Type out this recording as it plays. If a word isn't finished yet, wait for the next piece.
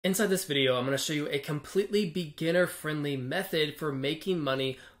Inside this video, I'm going to show you a completely beginner-friendly method for making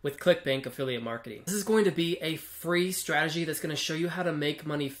money with ClickBank affiliate marketing. This is going to be a free strategy that's going to show you how to make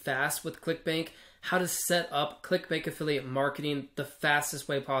money fast with ClickBank, how to set up ClickBank affiliate marketing the fastest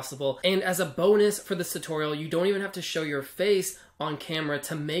way possible. And as a bonus for this tutorial, you don't even have to show your face on camera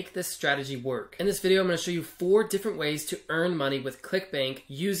to make this strategy work. In this video, I'm going to show you 4 different ways to earn money with ClickBank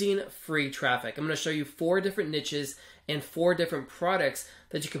using free traffic. I'm going to show you 4 different niches and 4 different products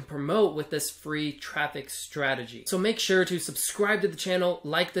that you can promote with this free traffic strategy. So make sure to subscribe to the channel,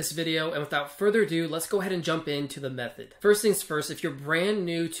 like this video, and without further ado, let's go ahead and jump into the method. First things first, if you're brand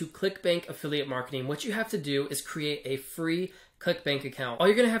new to ClickBank affiliate marketing, what you have to do is create a free ClickBank account. All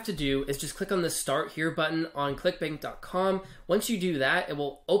you're gonna have to do is just click on the Start Here button on clickbank.com. Once you do that, it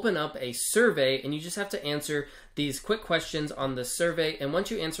will open up a survey and you just have to answer these quick questions on the survey. And once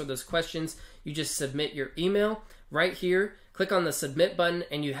you answer those questions, you just submit your email right here. Click on the submit button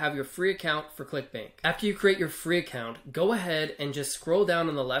and you have your free account for ClickBank. After you create your free account, go ahead and just scroll down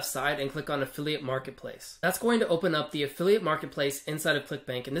on the left side and click on Affiliate Marketplace. That's going to open up the Affiliate Marketplace inside of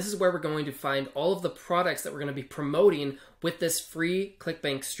ClickBank, and this is where we're going to find all of the products that we're going to be promoting with this free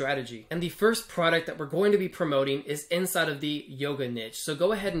ClickBank strategy. And the first product that we're going to be promoting is inside of the yoga niche. So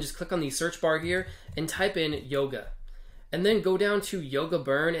go ahead and just click on the search bar here and type in yoga. And then go down to Yoga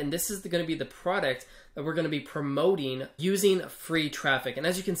Burn, and this is going to be the product that we're going to be using free traffic. And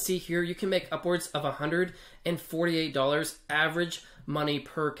as you can see here, you can make upwards of $148 average money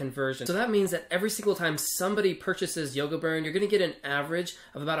per conversion. So that means that every single time somebody purchases Yoga Burn, you're going to get an average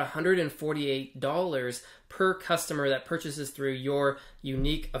of about $148 per customer that purchases through your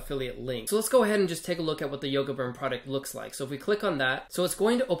unique affiliate link. So let's go ahead and just take a look at what the Yoga Burn product looks like. So if we click on that, so it's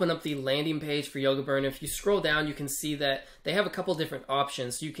going to open up the landing page for Yoga Burn. If you scroll down, you can see that they have a couple different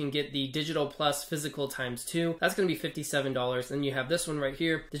options. So you can get the digital plus physical ×2. That's going to be $57. Then you have this one right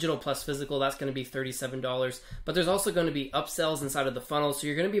here, digital plus physical. That's going to be $37. But there's also going to be upsells inside of the funnel. So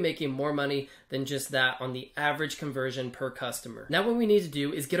you're going to be making more money than just that on the average conversion per customer. Now what we need to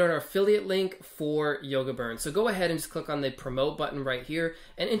do is get our affiliate link for Yoga Burn. So go ahead and just click on the promote button right here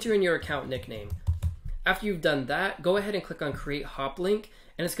and enter in your account nickname. After you've done that, go ahead and click on create hop link,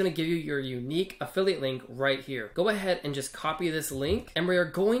 and it's going to give you your unique affiliate link right here. Go ahead and just copy this link, and we are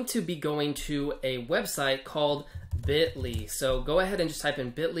going to be going to a website called Bitly. So go ahead and just type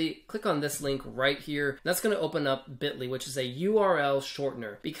in Bitly, click on this link right here. That's going to open up Bitly, which is a URL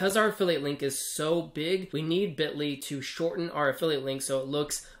shortener. Because our affiliate link is so big, we need Bitly to shorten our affiliate link so it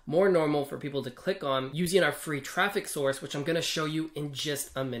looks more normal for people to click on using our free traffic source, which I'm going to show you in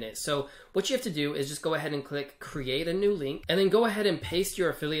just a minute. So what you have to do is just go ahead and click create a new link, and then go ahead and paste your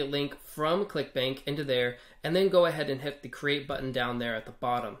affiliate link from ClickBank into there, and then go ahead and hit the create button down there at the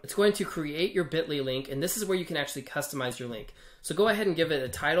bottom. It's going to create your Bitly link, and this is where you can actually customize your link. So go ahead and give it a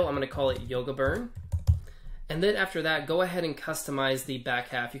title. I'm going to call it Yoga Burn. And then after that, go ahead and customize the back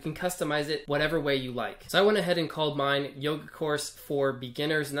half. You can customize it whatever way you like. So I went ahead and called mine Yoga Course for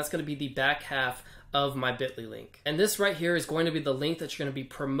Beginners, and that's going to be the back half of my Bitly link. And this right here is going to be the link that you're going to be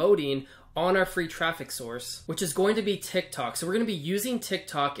promoting on our free traffic source, which is going to be TikTok. So we're going to be using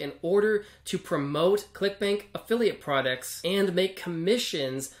TikTok in order to promote ClickBank affiliate products and make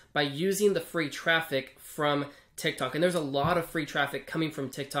commissions by using the free traffic from TikTok. And there's a lot of free traffic coming from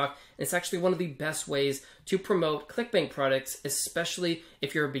TikTok. And it's actually one of the best ways to promote ClickBank products, especially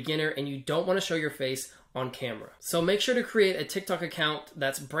if you're a beginner and you don't want to show your face on camera. So make sure to create a TikTok account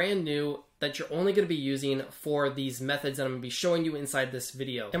that's brand new, that you're only going to be using for these methods that I'm going to be showing you inside this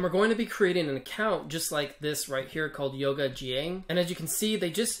video. And we're going to be creating an account just like this right here called Yoga Jiang. And as you can see, they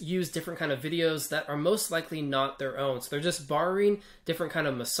just use different kind of videos that are most likely not their own. So they're just borrowing different kind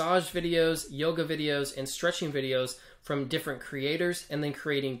of massage videos, yoga videos, and stretching videos from different creators, and then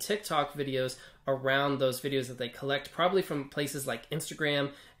creating TikTok videos around those videos that they collect, probably from places like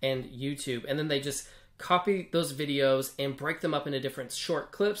Instagram and YouTube. And then they just copy those videos and break them up into different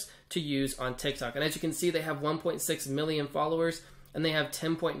short clips to use on TikTok. And as you can see, they have 1.6 million followers and they have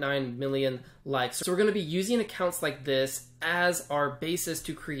 10.9 million likes. So we're going to be using accounts like this as our basis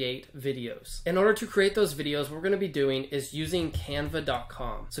to create videos. In order to create those videos, what we're going to be doing is using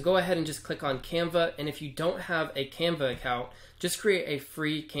canva.com. So go ahead and just click on Canva, and if you don't have a Canva account, just create a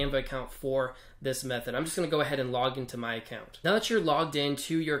free Canva account for this method. I'm just going to go ahead and log into my account. Now that you're logged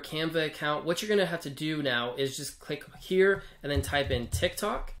into your Canva account, what you're going to have to do now is just click here and then type in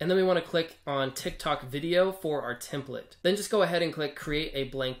TikTok, and then we want to click on TikTok video for our template. Then just go ahead and click create a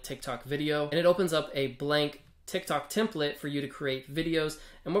blank TikTok video, and it opens up a blank TikTok template for you to create videos.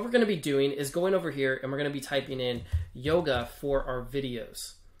 And what we're going to be doing is going over here and we're going to be typing in yoga for our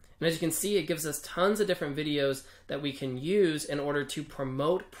videos. And as you can see, it gives us tons of different videos that we can use in order to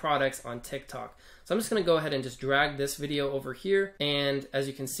promote products on TikTok. So I'm just gonna go ahead and just drag this video over here. And as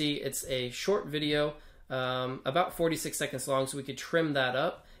you can see, it's a short video, about 46 seconds long, so we could trim that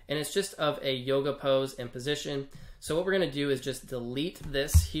up. And it's just of a yoga pose and position. So what we're gonna do is just delete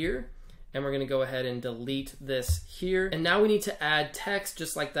this here, and we're gonna go ahead and delete this here. And now we need to add text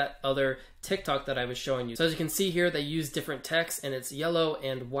just like that other TikTok that I was showing you. So as you can see here, they use different text and it's yellow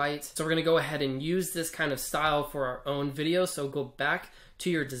and white. So we're gonna go ahead and use this kind of style for our own video. So go back to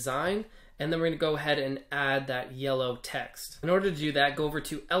your design, and then we're gonna go ahead and add that yellow text. In order to do that, go over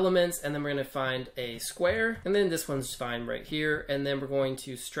to elements, and then we're gonna find a square, and then this one's fine right here, and then we're going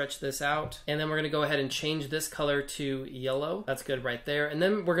to stretch this out, and then we're gonna go ahead and change this color to yellow. That's good right there. And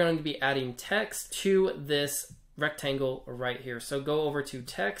then we're going to be adding text to this rectangle right here. So go over to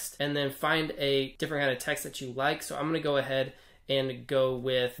text, and then find a different kind of text that you like. So I'm gonna go ahead and go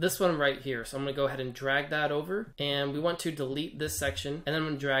with this one right here. So I'm gonna go ahead and drag that over, and we want to delete this section, and then I'm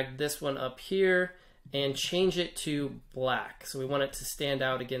gonna drag this one up here and change it to black. So we want it to stand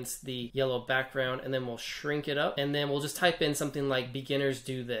out against the yellow background, and then we'll shrink it up, and then we'll just type in something like beginners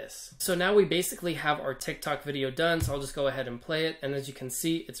do this. So now we basically have our TikTok video done, so I'll just go ahead and play it. And as you can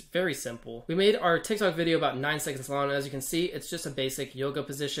see, it's very simple. We made our TikTok video about 9 seconds long, and as you can see, it's just a basic yoga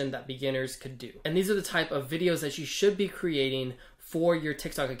position that beginners could do. And these are the type of videos that you should be creating for your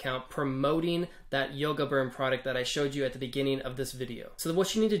TikTok account, promoting that yoga burn product that I showed you at the beginning of this video. So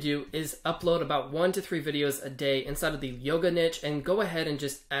what you need to do is upload about 1 to 3 videos a day inside of the yoga niche, and go ahead and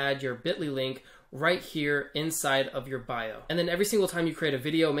just add your bit.ly link right here inside of your bio. And then every single time you create a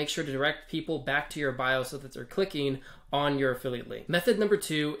video, make sure to direct people back to your bio so that they're clicking on your affiliate link. Method number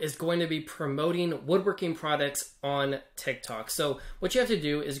 2 is going to be promoting woodworking products on TikTok. So what you have to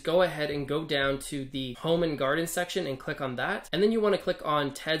do is go ahead and go down to the home and garden section and click on that. And then you want to click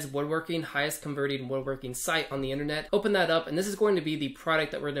on Ted's Woodworking, highest converting woodworking site on the internet. Open that up, and this is going to be the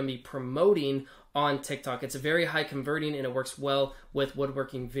product that we're going to be promoting on TikTok. It's very high converting, and it works well with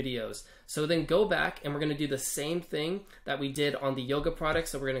woodworking videos. So then go back, and we're going to do the same thing that we did on the yoga product.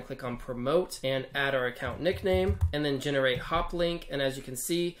 So we're going to click on promote and add our account nickname, and then generate hop link. And as you can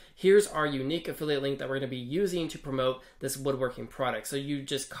see, here's our unique affiliate link that we're going to be using to promote this woodworking product. So you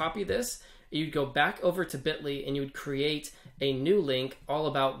just copy this, you'd go back over to bit.ly, and you would create a new link all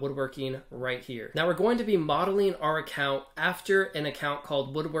about woodworking right here. Now we're going to be modeling our account after an account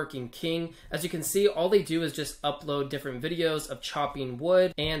called Woodworking King. As you can see, all they do is just upload different videos of chopping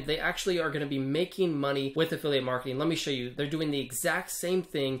wood, and they actually are going to be making money with affiliate marketing. Let me show you. They're doing the exact same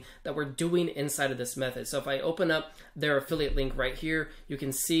thing that we're doing inside of this method. So if I open up their affiliate link right here, you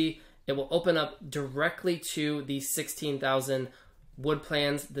can see it will open up directly to the 16,000 wood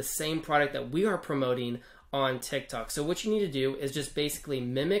plans, the same product that we are promoting on TikTok. So what you need to do is just basically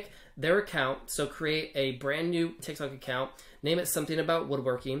mimic their account. So create a brand new TikTok account, name it something about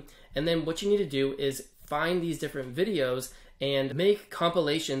woodworking, and then what you need to do is find these different videos and make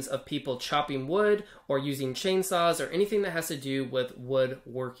compilations of people chopping wood or using chainsaws or anything that has to do with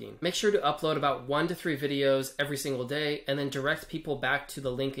woodworking. Make sure to upload about 1 to 3 videos every single day, and then direct people back to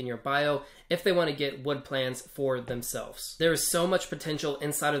the link in your bio if they want to get wood plans for themselves. There is so much potential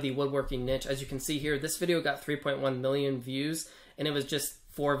inside of the woodworking niche. As you can see here, this video got 3.1 million views, and it was just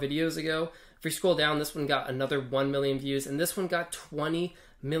 4 videos ago. If you scroll down, this one got another 1 million views, and this one got 20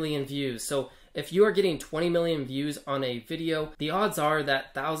 million views. So if you are getting 20 million views on a video, the odds are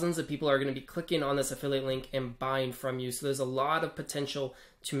that thousands of people are going to be clicking on this affiliate link and buying from you. So there's a lot of potential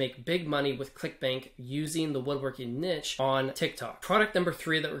to make big money with ClickBank using the woodworking niche on TikTok. Product number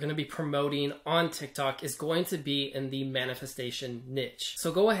 3 that we're going to be promoting on TikTok is going to be in the manifestation niche.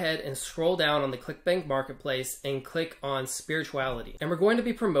 So go ahead and scroll down on the ClickBank marketplace and click on spirituality. And we're going to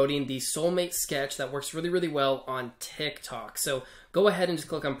be promoting the soulmate sketch that works really, really well on TikTok. So go ahead and just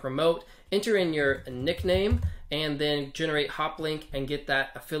click on promote, enter in your nickname, and then generate hop link and get that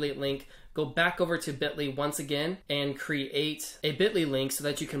affiliate link. Go back over to bit.ly once again and create a bit.ly link so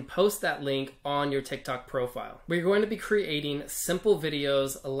that you can post that link on your TikTok profile. We're going to be creating simple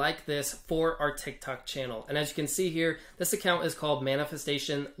videos like this for our TikTok channel. And as you can see here, this account is called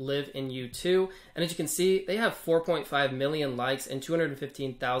Manifestation Live in You Too. And as you can see, they have 4.5 million likes and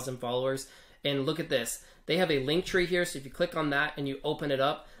 215,000 followers. And look at this. They have a link tree here. So if you click on that and you open it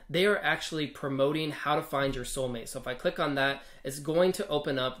up, they are actually promoting how to find your soulmate. So if I click on that, it's going to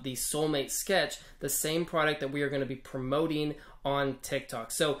open up the soulmate sketch, the same product that we are going to be promoting on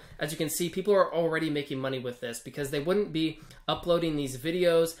TikTok. So as you can see, people are already making money with this because they wouldn't be uploading these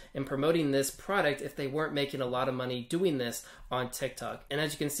videos and promoting this product if they weren't making a lot of money doing this on TikTok. And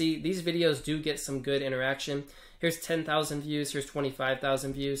as you can see, these videos do get some good interaction. Here's 10,000 views, here's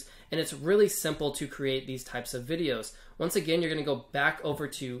 25,000 views, and it's really simple to create these types of videos. Once again, you're gonna go back over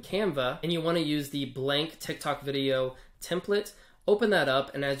to Canva and you wanna use the blank TikTok video template. Open that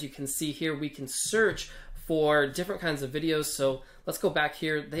up, and as you can see here, we can search for different kinds of videos. So let's go back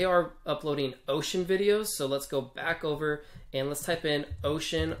here. They are uploading ocean videos. So let's go back over and let's type in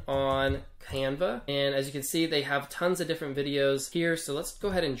ocean on Canva. And as you can see, they have tons of different videos here. So let's go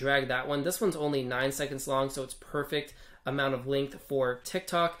ahead and drag that one. This one's only 9 seconds long, so it's perfect amount of length for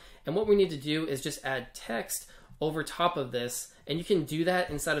TikTok. And what we need to do is just add text over top of this. And you can do that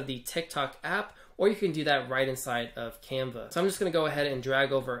inside of the TikTok app, or you can do that right inside of Canva. So I'm just gonna go ahead and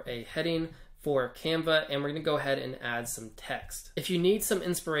drag over a heading for Canva, and we're gonna go ahead and add some text. If you need some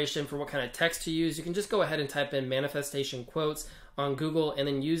inspiration for what kind of text to use, you can just go ahead and type in manifestation quotes on Google and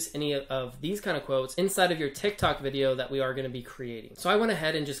then use any of these kind of quotes inside of your TikTok video that we are gonna be creating. So I went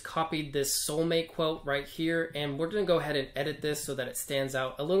ahead and just copied this soulmate quote right here, and we're gonna go ahead and edit this so that it stands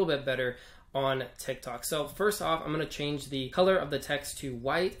out a little bit better on TikTok. So first off, I'm gonna change the color of the text to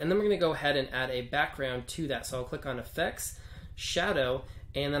white, and then we're gonna go ahead and add a background to that. So I'll click on Effects, Shadow,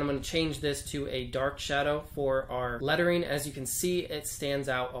 and then I'm going to change this to a dark shadow for our lettering. As you can see, it stands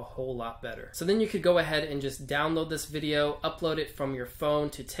out a whole lot better. So then you could go ahead and just download this video, upload it from your phone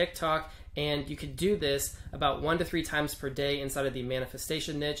to TikTok, and you could do this about 1 to 3 times per day inside of the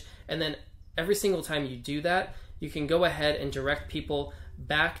manifestation niche. And then every single time you do that, you can go ahead and direct people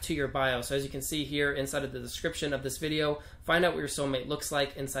back to your bio. So as you can see here inside of the description of this video, find out what your soulmate looks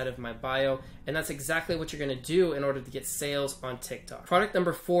like inside of my bio. And that's exactly what you're gonna do in order to get sales on TikTok. Product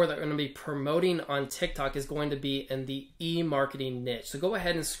number 4 that we're gonna be promoting on TikTok is going to be in the e-marketing niche. So go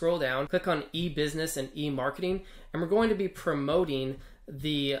ahead and scroll down, click on e-business and e-marketing, and we're going to be promoting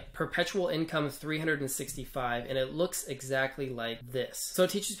the perpetual income 365, and it looks exactly like this. So it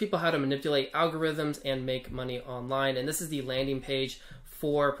teaches people how to manipulate algorithms and make money online, and this is the landing page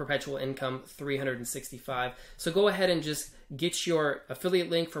for perpetual income 365. So go ahead and just get your affiliate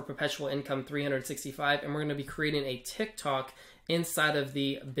link for perpetual income 365, and we're going to be creating a TikTok inside of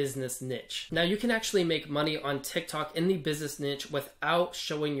the business niche. Now you can actually make money on TikTok in the business niche without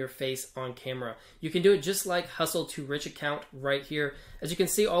showing your face on camera. You can do it just like Hustle to Rich account right here. As you can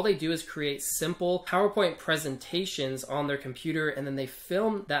see, all they do is create simple PowerPoint presentations on their computer, and then they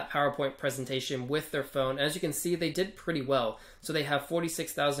film that PowerPoint presentation with their phone. As you can see, they did pretty well. So they have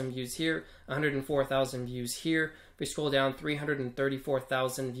 46,000 views here, 104,000 views here. If we scroll down,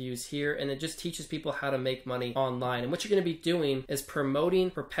 334,000 views here, and it just teaches people how to make money online. And what you're gonna be doing is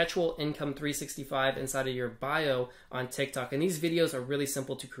promoting perpetual income 365 inside of your bio on TikTok. And these videos are really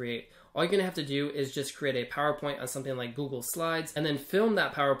simple to create. All you're gonna have to do is just create a PowerPoint on something like Google Slides, and then film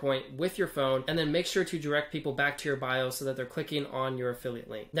that PowerPoint with your phone, and then make sure to direct people back to your bio so that they're clicking on your affiliate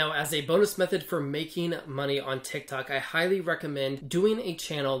link. Now, as a bonus method for making money on TikTok, I highly recommend doing a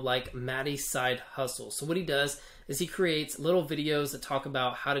channel like Matty's Side Hustle. So what he does is he creates little videos that talk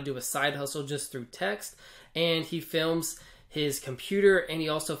about how to do a side hustle just through text, and he films his computer, and he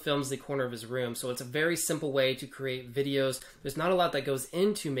also films the corner of his room. So it's a very simple way to create videos. There's not a lot that goes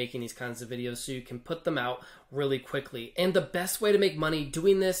into making these kinds of videos, so you can put them out really quickly. And the best way to make money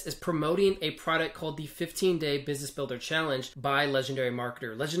doing this is promoting a product called the 15-Day Business Builder Challenge by Legendary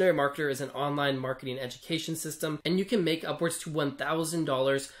Marketer. Legendary Marketer is an online marketing education system, and you can make upwards to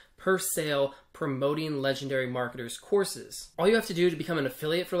 $1,000 per sale promoting Legendary Marketer's courses. All you have to do to become an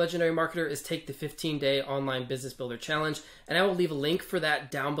affiliate for Legendary Marketer is take the 15-Day Online Business Builder Challenge, and I will leave a link for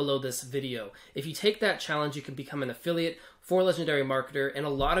that down below this video. If you take that challenge, you can become an affiliate for Legendary Marketer, and a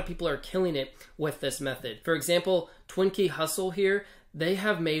lot of people are killing it with this method. For example, Twinkie Hustle here, they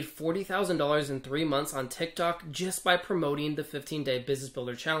have made $40,000 in 3 months on TikTok just by promoting the 15-Day Business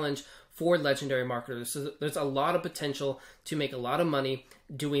Builder Challenge for Legendary Marketers. So there's a lot of potential to make a lot of money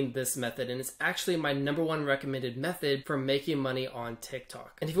doing this method, and it's actually my #1 recommended method for making money on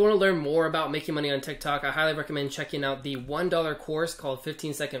TikTok. And if you want to learn more about making money on TikTok, I highly recommend checking out the $1 course called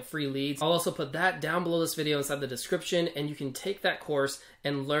 15-Second Free Leads. I'll also put that down below this video inside the description, and you can take that course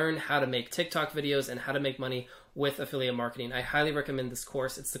and learn how to make TikTok videos and how to make money with affiliate marketing. I highly recommend this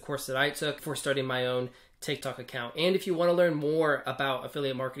course. It's the course that I took for starting my own TikTok account. And if you want to learn more about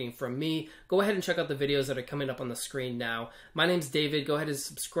affiliate marketing from me, go ahead and check out the videos that are coming up on the screen now. My name's David. Go ahead and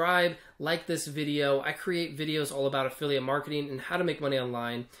subscribe, like this video. I create videos all about affiliate marketing and how to make money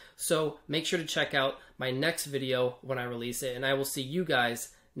online. So make sure to check out my next video when I release it, and I will see you guys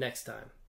next time.